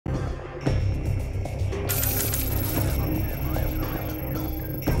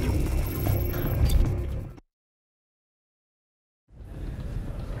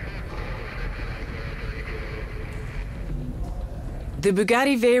The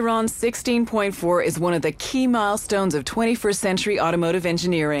Bugatti Veyron 16.4 is one of the key milestones of 21st century automotive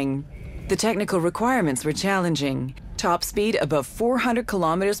engineering. The technical requirements were challenging. Top speed above 400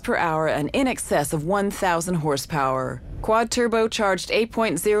 kilometers per hour and in excess of 1,000 horsepower. Quad turbocharged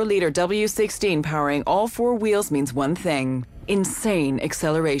 8.0-liter W16 powering all four wheels means one thing: insane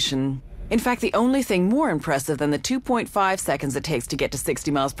acceleration. In fact, the only thing more impressive than the 2.5 seconds it takes to get to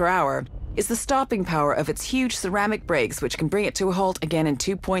 60 miles per hour is the stopping power of its huge ceramic brakes, which can bring it to a halt again in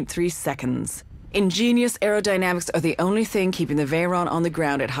 2.3 seconds. Ingenious aerodynamics are the only thing keeping the Veyron on the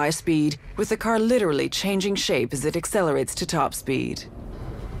ground at high speed, with the car literally changing shape as it accelerates to top speed.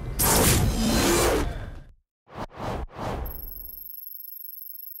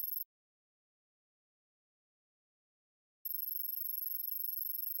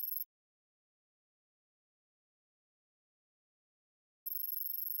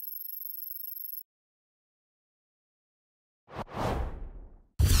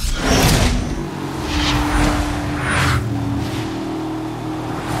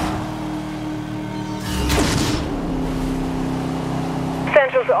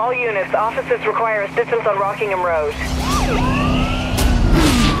 Central to all units, officers require assistance on Rockingham Road.